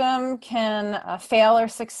system can fail or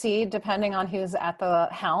succeed depending on who's at the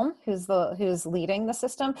helm, who's leading the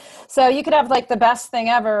system. So you could have like the best thing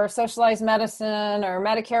ever, socialized medicine or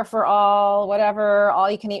Medicare for all, whatever, all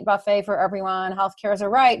you can eat buffet for everyone, healthcare is a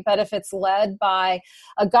right. But if it's led by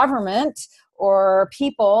a government or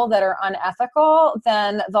people that are unethical,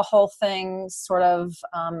 then the whole thing sort of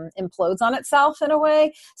implodes on itself in a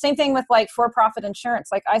way. Same thing with like for-profit insurance.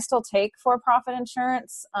 Like I still take for-profit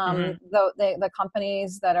insurance, though the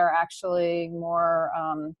companies that are actually more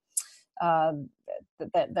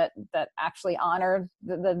that actually honor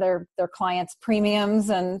their clients'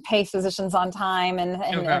 premiums and pay physicians on time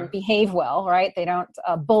and behave well, right? They don't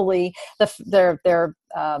bully their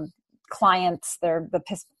clients,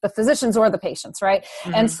 the physicians or the patients, right?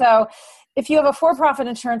 And so if you have a for-profit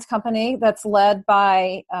insurance company that's led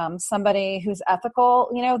by somebody who's ethical,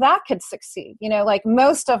 that could succeed. Like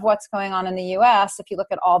most of what's going on in the US, if you look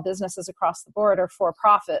at all businesses across the board are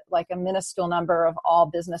for-profit, like a minuscule number of all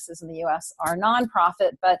businesses in the US are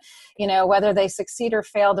nonprofit, but whether they succeed or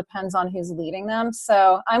fail depends on who's leading them.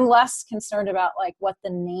 So I'm less concerned about like what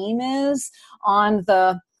the name is on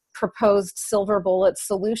the proposed silver bullet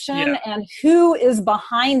solution and who is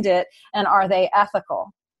behind it and are they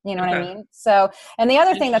ethical. You know what I Okay. mean? So, and the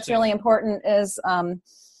other thing that's Interesting. really important is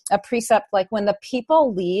a precept like when the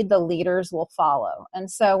people lead, the leaders will follow.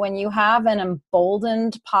 And so when you have an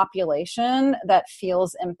emboldened population that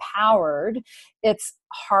feels empowered, it's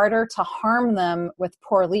harder to harm them with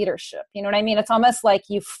poor leadership. You know what I mean? It's almost like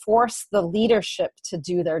you force the leadership to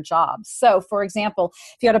do their jobs. So for example,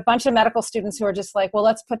 if you had a bunch of medical students who are just like, well,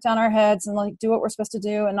 let's put down our heads and like do what we're supposed to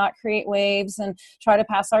do and not create waves and try to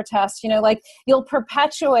pass our test, you know, like you'll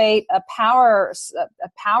perpetuate a power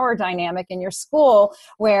dynamic in your school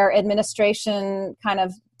where administration kind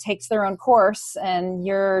of takes their own course and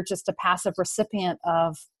you're just a passive recipient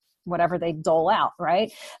of whatever they dole out,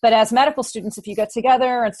 right? But as medical students, if you get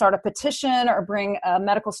together and start a petition or bring a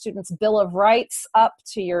medical student's Bill of Rights up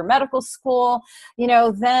to your medical school, you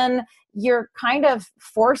know, then you're kind of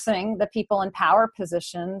forcing the people in power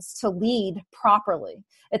positions to lead properly.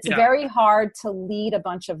 It's Yeah. very hard to lead a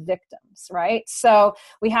bunch of victims, right? So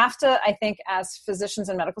we have to, I think, as physicians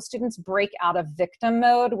and medical students, break out of victim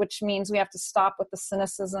mode, which means we have to stop with the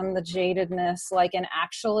cynicism, the jadedness, like, and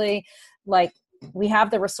actually, like, we have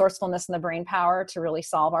the resourcefulness and the brain power to really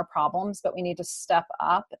solve our problems, but we need to step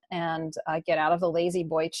up and get out of the lazy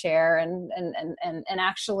boy chair and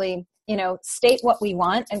actually, you know, state what we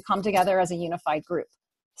want and come together as a unified group.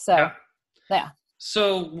 So, yeah.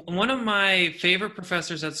 So one of my favorite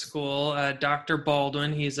professors at school, Dr.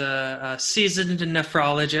 Baldwin, he's a seasoned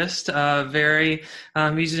nephrologist,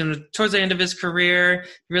 he's towards the end of his career.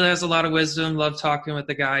 He really has a lot of wisdom, love talking with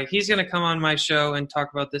the guy. He's going to come on my show and talk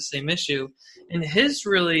about this same issue. And his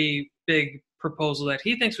really big proposal that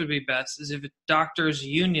he thinks would be best is if doctors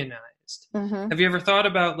unionized. Mm-hmm. Have you ever thought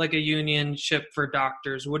about like a unionship for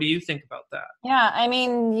doctors? What do you think about that? Yeah, I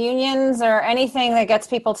mean, unions or anything that gets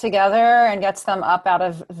people together and gets them up out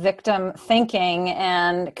of victim thinking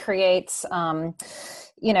and creates,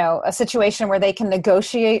 you know, a situation where they can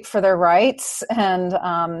negotiate for their rights and,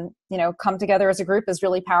 you know, come together as a group is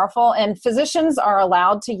really powerful. And physicians are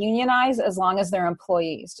allowed to unionize as long as they're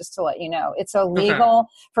employees, just to let you know. It's illegal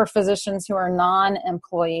for physicians who are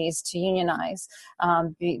non-employees to unionize.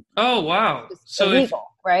 Oh, wow. So illegal,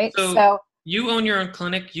 right? So you own your own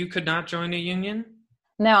clinic. You could not join a union?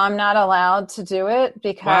 No, I'm not allowed to do it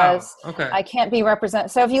because I can't be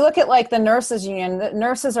represented. So if you look at like the nurses union, the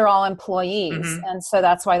nurses are all employees. Mm-hmm. And so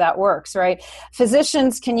that's why that works, right?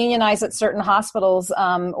 Physicians can unionize at certain hospitals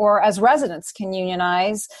or as residents can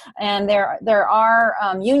unionize. And there are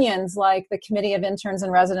unions like the Committee of Interns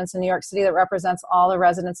and Residents in New York City that represents all the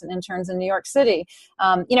residents and interns in New York City.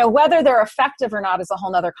 You know, whether they're effective or not is a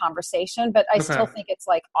whole nother conversation, but I still think it's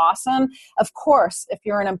like awesome. Of course, if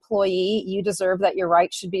you're an employee, you deserve that your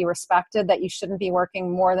rights should be respected, that you shouldn't be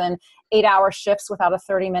working more than 8-hour shifts without a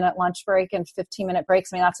 30-minute lunch break and 15-minute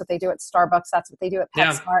breaks. I mean, that's what they do at Starbucks. That's what they do at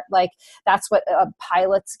PetSmart. Like, that's what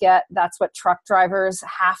pilots get. That's what truck drivers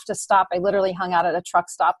have to stop. I literally hung out at a truck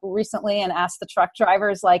stop recently and asked the truck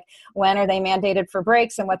drivers, like, when are they mandated for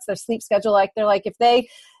breaks and what's their sleep schedule like? They're like, if they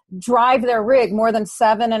drive their rig more than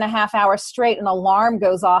 7.5 hours straight, an alarm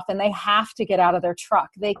goes off and they have to get out of their truck.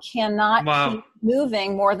 They cannot keep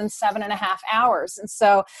moving more than 7.5 hours. And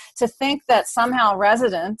so to think that somehow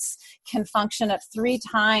residents can function at 3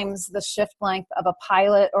 times the shift length of a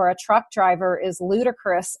pilot or a truck driver is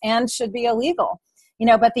ludicrous and should be illegal. You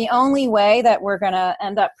know, but the only way that we're going to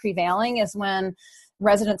end up prevailing is when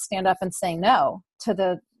residents stand up and say no to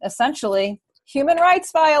the essentially human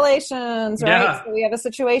rights violations, right? Yeah. So we have a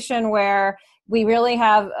situation where we really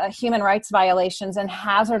have human rights violations and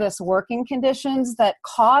hazardous working conditions that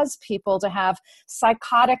cause people to have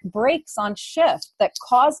psychotic breaks on shift, that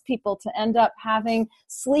cause people to end up having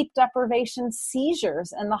sleep deprivation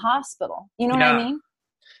seizures in the hospital. You know what I mean?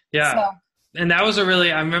 Yeah. So. And that was I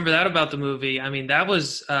remember that about the movie. I mean, that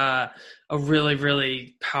was a really,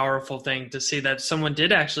 really powerful thing to see that someone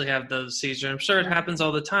did actually have those seizures. I'm sure it happens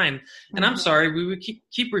all the time. And I'm sorry, we would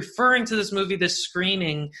keep referring to this movie, this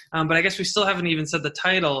screening, but I guess we still haven't even said the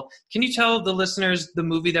title. Can you tell the listeners the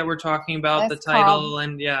movie that we're talking about, the title,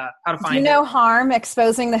 and how to find it? Do No Harm,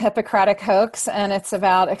 Exposing the Hippocratic Hoax, and it's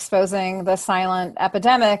about exposing the silent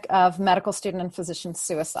epidemic of medical student and physician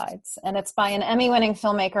suicides. And it's by an Emmy-winning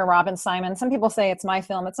filmmaker, Robin Simon. Some people say it's my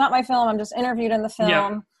film. It's not my film. I'm just interviewed in the film.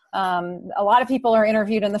 Yeah. A lot of people are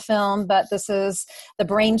interviewed in the film, but this is the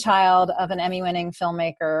brainchild of an Emmy-winning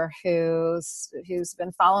filmmaker who's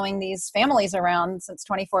been following these families around since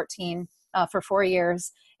 2014 for 4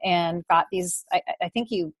 years and got these. I think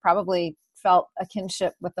you probably felt a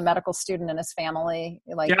kinship with the medical student and his family,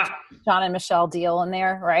 like John and Michelle Deal in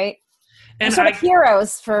there, right? And sort of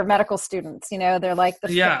heroes for medical students. You know, they're like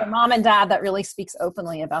the mom and dad that really speaks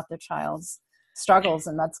openly about their child's struggles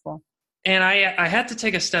in med school. And I had to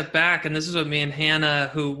take a step back, and this is what me and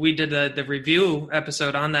Hannah, who we did the review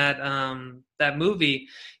episode on that movie.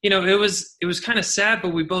 It was kind of sad,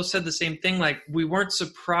 but we both said the same thing. Like, we weren't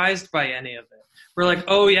surprised by any of it. We're like,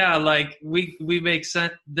 oh yeah, like we make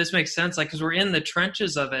sense. This makes sense, like, because we're in the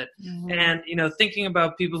trenches of it, Mm-hmm. and thinking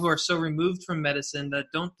about people who are so removed from medicine that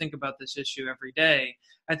don't think about this issue every day.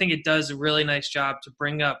 I think it does a really nice job to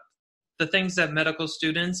bring up the things that medical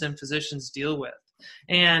students and physicians deal with.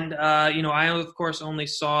 And I of course only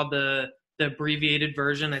saw the abbreviated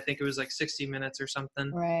version. I think it was like 60 minutes or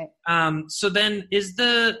something. Right. So then, is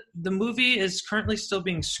the movie is currently still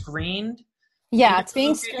being screened in Yeah, it's different being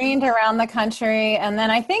locations? screened around the country. And then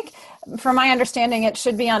I think, from my understanding, it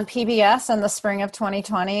should be on PBS in the spring of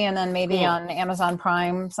 2020, and then maybe Cool. on Amazon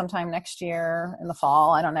Prime sometime next year in the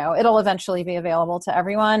fall. I don't know. It'll eventually be available to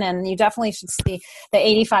everyone. And you definitely should see the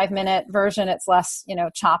 85-minute version. It's less,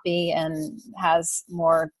 choppy and has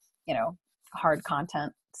more, hard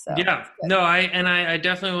content. So Yeah, it's good. no, I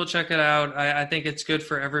definitely will check it out. I think it's good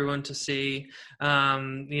for everyone to see.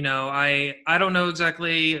 I don't know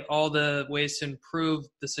exactly all the ways to improve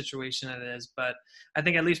the situation it is, but I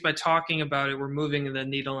think at least by talking about it, we're moving the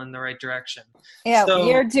needle in the right direction. Yeah,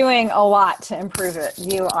 you're So, doing a lot to improve it.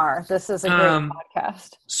 You are. This is a great um,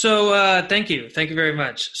 podcast. thank you very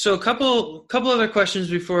much. So, a couple other questions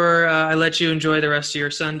before I let you enjoy the rest of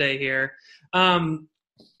your Sunday here. Um,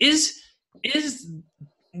 is is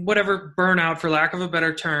whatever burnout, for lack of a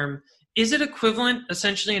better term, is it equivalent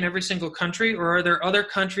essentially in every single country, or are there other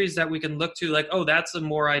countries that we can look to, like, oh, that's a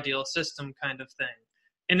more ideal system kind of thing?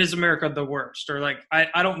 And is America the worst? Or, like,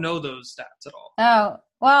 I don't know those stats at all. Oh,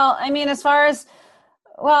 well, I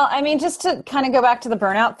mean, just to kind of go back to the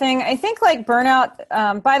burnout thing, I think like burnout,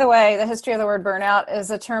 by the way, the history of the word burnout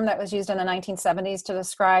is a term that was used in the 1970s to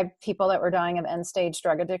describe people that were dying of end stage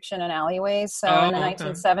drug addiction in alleyways. So in the Oh, okay.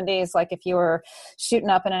 1970s, like if you were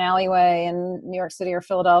shooting up in an alleyway in New York City or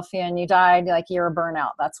Philadelphia and you died, like you're a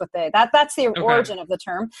burnout. That's the Okay. origin of the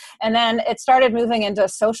term. And then it started moving into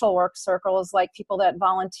social work circles, like people that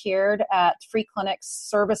volunteered at free clinics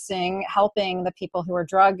servicing, helping the people who were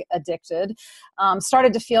drug addicted,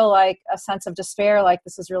 started to feel like a sense of despair, like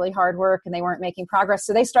this is really hard work and they weren't making progress.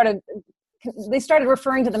 So they started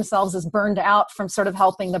referring to themselves as burned out from sort of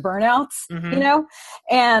helping the burnouts, Mm-hmm.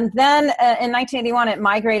 And then in 1981, it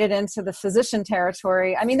migrated into the physician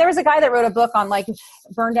territory. I mean, there was a guy that wrote a book on like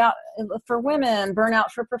burned out for women, burnout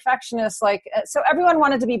for perfectionists. Like, so everyone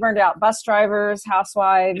wanted to be burned out: bus drivers,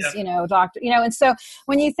 housewives, Yeah. doctor, and so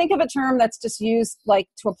when you think of a term that's just used like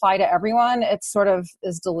to apply to everyone, it sort of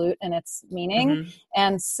is dilute in its meaning. Mm-hmm.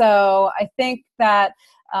 And so I think that,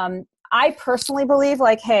 I personally believe,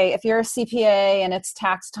 like, hey, if you're a CPA and it's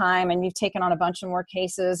tax time and you've taken on a bunch of more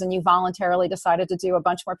cases and you voluntarily decided to do a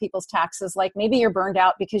bunch more people's taxes, like maybe you're burned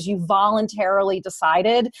out because you voluntarily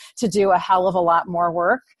decided to do a hell of a lot more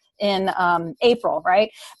work in April,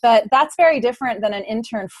 right? But that's very different than an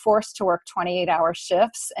intern forced to work 28-hour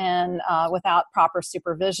shifts and without proper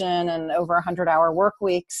supervision and over 100-hour work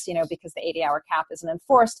weeks, because the 80-hour cap isn't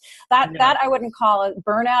enforced. Yeah. That I wouldn't call it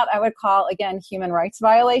burnout. I would call, again, human rights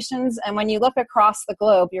violations. And when you look across the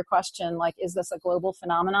globe, your question, like, is this a global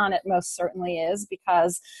phenomenon? It most certainly is,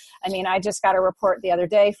 because, I mean, I just got a report the other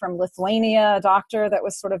day from Lithuania, a doctor that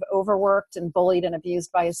was sort of overworked and bullied and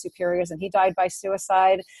abused by his superiors, and he died by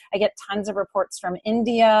suicide. I get tons of reports from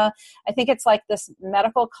India. I think it's like this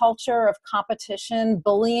medical culture of competition,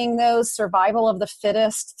 bullying those, survival of the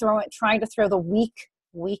fittest, trying to throw the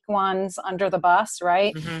weak ones under the bus,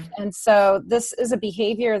 right? Mm-hmm. And so this is a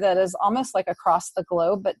behavior that is almost like across the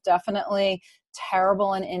globe, but definitely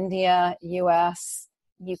terrible in India, US,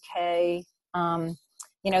 UK.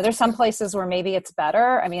 There's some places where maybe it's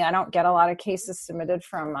better. I mean, I don't get a lot of cases submitted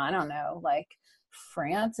from, I don't know, like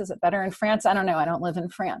France. Is it better in France? I don't know. I don't live in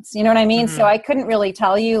France. You know what I mean? So Mm-hmm. I couldn't really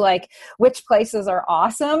tell you like which places are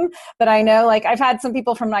awesome, but I know, like, I've had some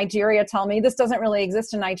people from Nigeria tell me this doesn't really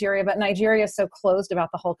exist in Nigeria, but Nigeria is so closed about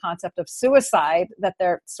the whole concept of suicide that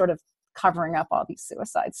they're sort of covering up all these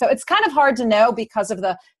suicides. So it's kind of hard to know because of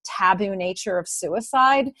the taboo nature of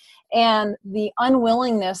suicide and the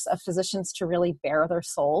unwillingness of physicians to really bare their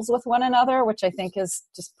souls with one another, which I think is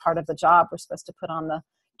just part of the job we're supposed to put on the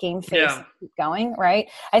game face Yeah. and keep going, right?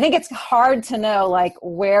 I think it's hard to know, like,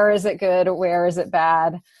 where is it good, where is it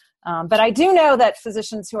bad? But I do know that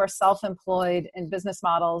physicians who are self-employed in business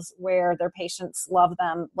models where their patients love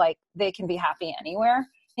them, like, they can be happy anywhere,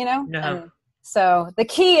 Yeah. And so the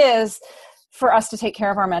key is for us to take care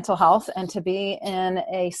of our mental health and to be in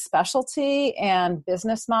a specialty and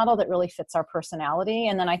business model that really fits our personality.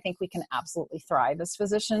 And then I think we can absolutely thrive as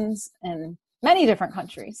physicians in many different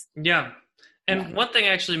countries. Yeah. And one thing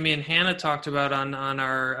actually me and Hannah talked about on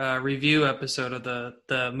our review episode of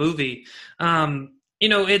the movie,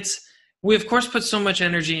 we of course put so much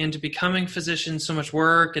energy into becoming physicians, so much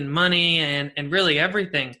work and money and really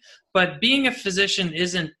everything. But being a physician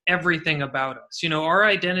isn't everything about us. Our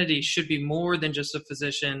identity should be more than just a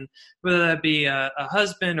physician, whether that be a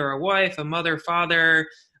husband or a wife, a mother, father,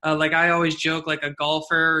 like I always joke, like a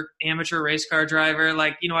golfer, amateur race car driver.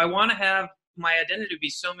 Like, I want to have my identity be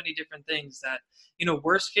so many different things that,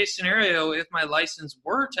 worst case scenario, if my license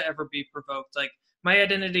were to ever be revoked, like my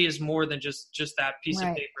identity is more than just that piece of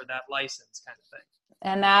paper, that license kind of thing.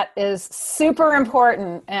 And that is super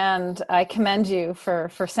important. And I commend you for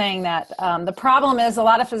saying that. The problem is a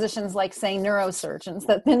lot of physicians, like say neurosurgeons,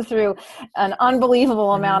 that have been through an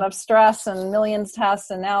unbelievable amount of stress and millions of tests,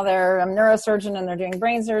 and now they're a neurosurgeon and they're doing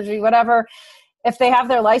brain surgery, whatever. If they have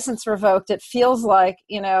their license revoked, it feels like,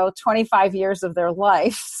 25 years of their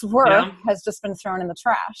life's work has just been thrown in the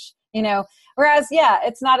trash, whereas,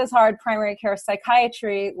 it's not as hard. Primary care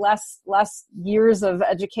psychiatry, less years of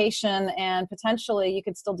education, and potentially you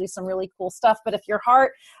could still do some really cool stuff. But if your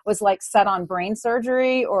heart was like set on brain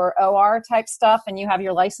surgery or OR type stuff and you have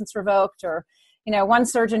your license revoked, or one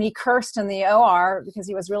surgeon, he cursed in the OR because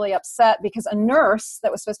he was really upset because a nurse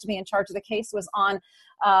that was supposed to be in charge of the case was on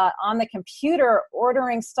the computer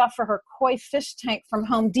ordering stuff for her koi fish tank from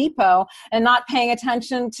Home Depot and not paying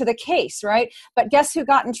attention to the case, right? But guess who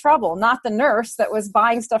got in trouble? Not the nurse that was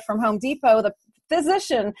buying stuff from Home Depot. The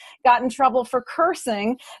physician got in trouble for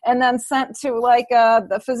cursing and then sent to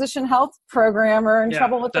the physician health program or in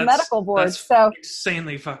trouble with the medical board. That's so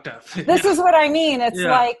insanely fucked up. This is what I mean. It's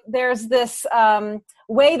like there's this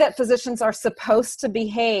way that physicians are supposed to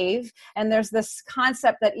behave, and there's this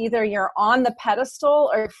concept that either you're on the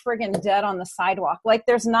pedestal or friggin' dead on the sidewalk. Like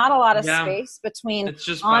there's not a lot of space between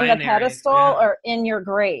on the pedestal or in your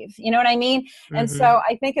grave. You know what I mean? And so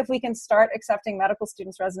I think if we can start accepting medical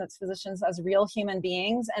students, residents, physicians as real human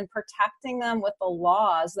beings and protecting them with the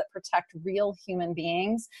laws that protect real human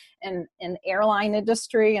beings in the airline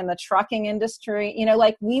industry and the trucking industry,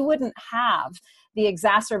 we wouldn't have the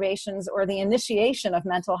exacerbations or the initiation of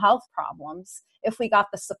mental health problems if we got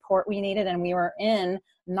the support we needed and we were in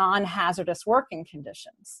non-hazardous working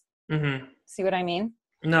conditions. See what I mean?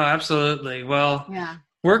 No, absolutely. Well,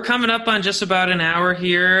 we're coming up on just about an hour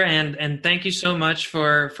here, and thank you so much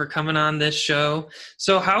for coming on this show.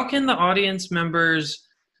 So how can the audience members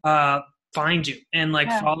find you and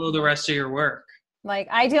follow the rest of your work?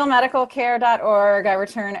 Idealmedicalcare.org. I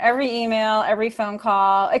return every email, every phone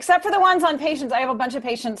call, except for the ones on patients. I have a bunch of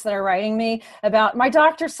patients that are writing me about, my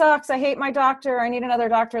doctor sucks. I hate my doctor. I need another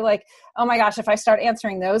doctor. Oh my gosh, if I start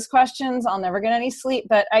answering those questions, I'll never get any sleep.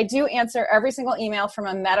 But I do answer every single email from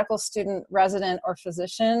a medical student, resident, or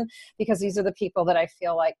physician, because these are the people that I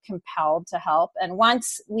feel like compelled to help. And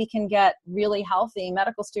once we can get really healthy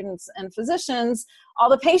medical students and physicians, all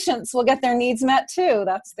the patients will get their needs met too.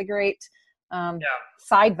 That's the great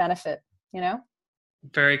side benefit,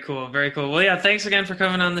 Very cool. Very cool. Well, thanks again for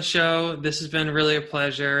coming on the show. This has been really a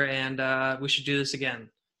pleasure, and we should do this again.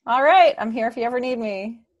 All right. I'm here if you ever need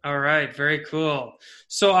me. All right. Very cool.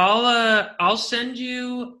 So I'll send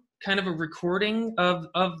you kind of a recording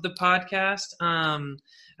of the podcast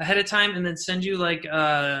ahead of time, and then send you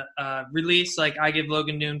a release, I give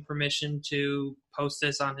Logan Noon permission to post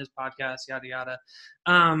this on his podcast, yada, yada.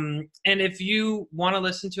 And if you want to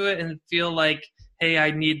listen to it and feel like, hey,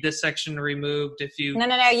 I need this section removed,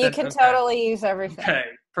 No, you can totally use everything. Okay,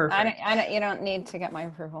 perfect. You don't need to get my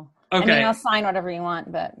approval. Okay. I'll sign whatever you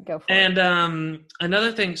want, but go for it. And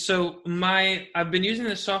another thing, so I've been using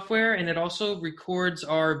this software, and it also records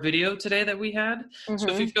our video today that we had. So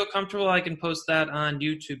if you feel comfortable, I can post that on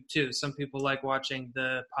YouTube too. Some people like watching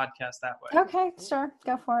the podcast that way. Okay, sure.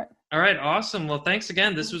 Go for it. All right, awesome. Well, thanks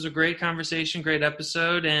again. This was a great conversation, great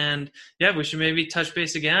episode. And we should maybe touch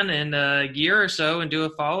base again in a year or so and do a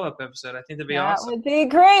follow-up episode. I think that'd be awesome. That would be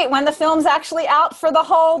great when the film's actually out for the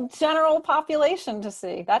whole general population to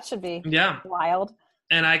see. That should be wild.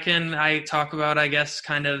 And I talk about, I guess,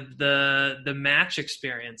 kind of the match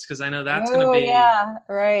experience, because I know that's going to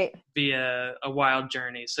be a wild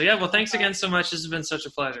journey. So well, thanks again so much. This has been such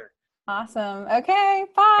a pleasure. Awesome. Okay,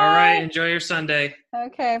 bye. All right, enjoy your Sunday.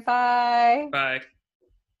 Okay, bye. Bye.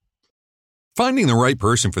 Finding the right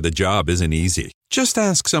person for the job isn't easy. Just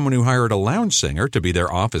ask someone who hired a lounge singer to be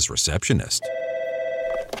their office receptionist.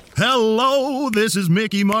 Hello, this is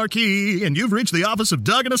Mickey Marquis, and you've reached the office of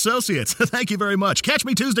Doug & Associates. Thank you very much. Catch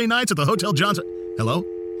me Tuesday nights at the Hotel Johnson. Hello?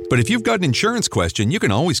 But if you've got an insurance question, you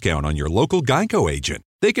can always count on your local Geico agent.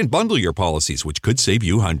 They can bundle your policies, which could save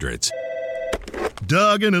you hundreds.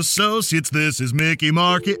 Doug & Associates, this is Mickey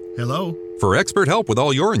Marquis. Hello? For expert help with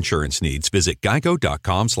all your insurance needs, visit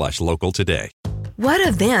geico.com/local today. What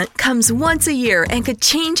event comes once a year and could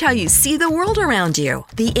change how you see the world around you?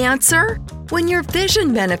 The answer? When your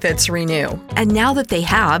vision benefits renew. And now that they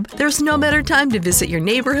have, there's no better time to visit your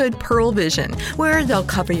neighborhood Pearl Vision, where they'll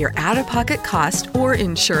cover your out-of-pocket cost or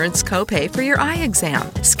insurance copay for your eye exam.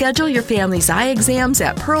 Schedule your family's eye exams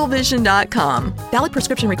at pearlvision.com. Valid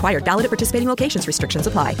prescription required. Valid at participating locations. Restrictions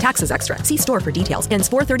apply. Taxes extra. See store for details. Ends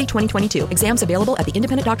 4/30/2022. Exams available at the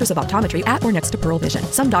Independent Doctors of Optometry at or next to Pearl Vision.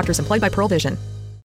 Some doctors employed by Pearl Vision.